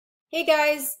Hey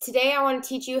guys, today I want to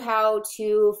teach you how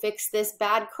to fix this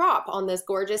bad crop on this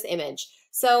gorgeous image.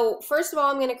 So first of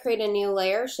all, I'm going to create a new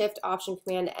layer, Shift Option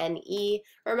Command NE.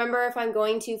 Remember, if I'm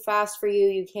going too fast for you,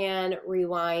 you can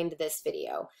rewind this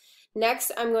video.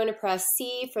 Next, I'm going to press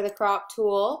C for the crop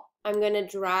tool. I'm going to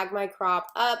drag my crop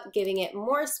up, giving it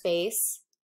more space.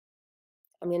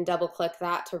 I'm going to double click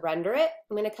that to render it.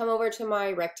 I'm going to come over to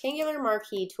my rectangular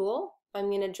marquee tool. I'm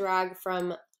going to drag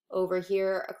from over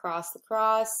here across the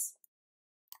cross.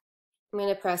 I'm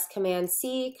going to press Command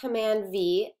C, Command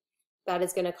V. That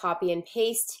is going to copy and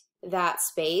paste that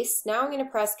space. Now I'm going to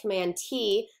press Command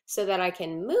T so that I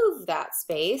can move that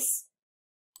space.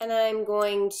 And I'm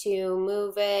going to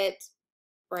move it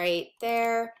right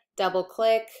there, double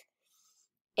click,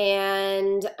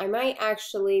 and I might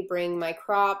actually bring my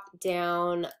crop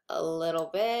down a little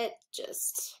bit,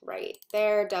 just right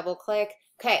there, double click.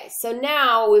 Okay, so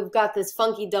now we've got this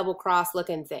funky double cross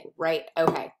looking thing, right?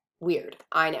 Okay. Weird,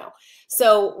 I know.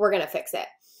 So we're gonna fix it.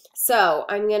 So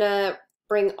I'm gonna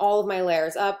bring all of my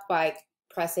layers up by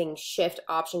pressing Shift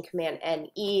Option Command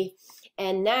NE.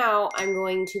 And now I'm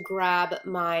going to grab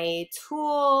my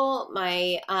tool,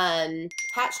 my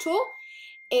patch tool,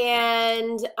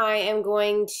 and I am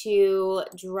going to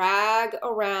drag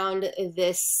around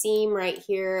this seam right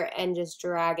here and just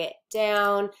drag it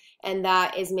down. And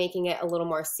that is making it a little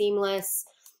more seamless.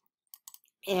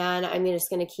 And I'm just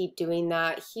going to keep doing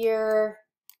that here.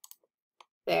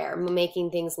 There, making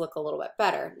things look a little bit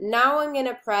better. Now I'm going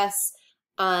to press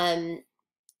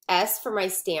S for my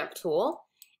stamp tool.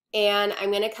 And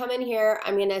I'm going to come in here.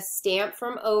 I'm going to stamp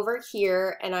from over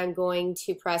here. And I'm going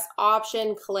to press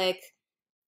Option, click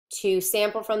to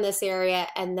sample from this area.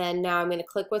 And then now I'm going to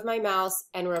click with my mouse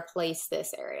and replace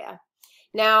this area.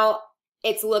 Now,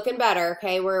 it's looking better,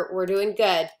 okay? We're doing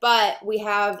good. But we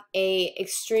have a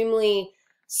extremely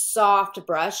soft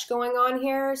brush going on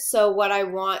here. So what I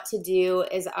want to do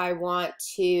is I want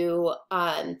to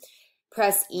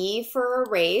press E for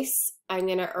erase. I'm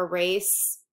going to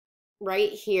erase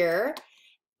right here,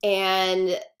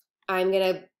 and I'm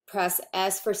going to press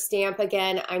S for stamp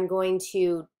again. I'm going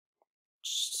to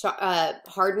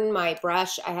harden my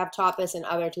brush. I have taught this in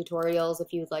other tutorials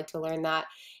if you would like to learn that.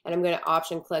 And I'm going to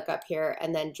option click up here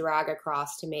and then drag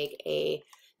across to make a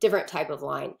different type of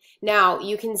line. Now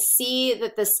you can see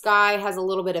that the sky has a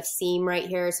little bit of seam right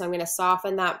here, so I'm going to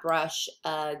soften that brush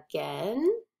again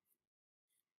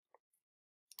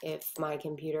if my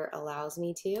computer allows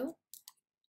me to.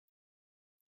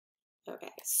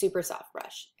 Okay, super soft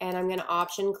brush. And I'm going to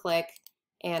option click,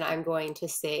 and I'm going to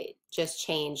say just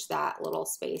change that little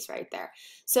space right there.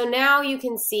 So now you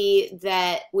can see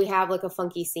that we have like a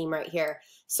funky seam right here.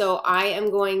 So I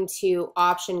am going to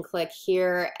option click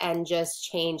here and just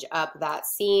change up that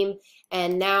seam.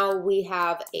 And now we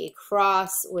have a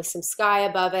cross with some sky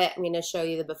above it. I'm going to show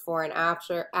you the before and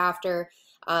after.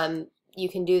 You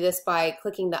can do this by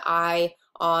clicking the eye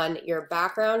on your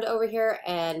background over here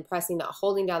and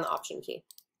holding down the option key.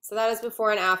 So that is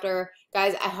before and after.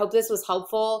 Guys, I hope this was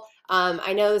helpful.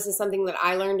 I know this is something that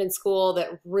I learned in school that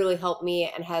really helped me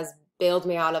and has bailed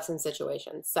me out of some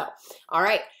situations. So, all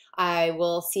right, I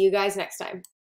will see you guys next time.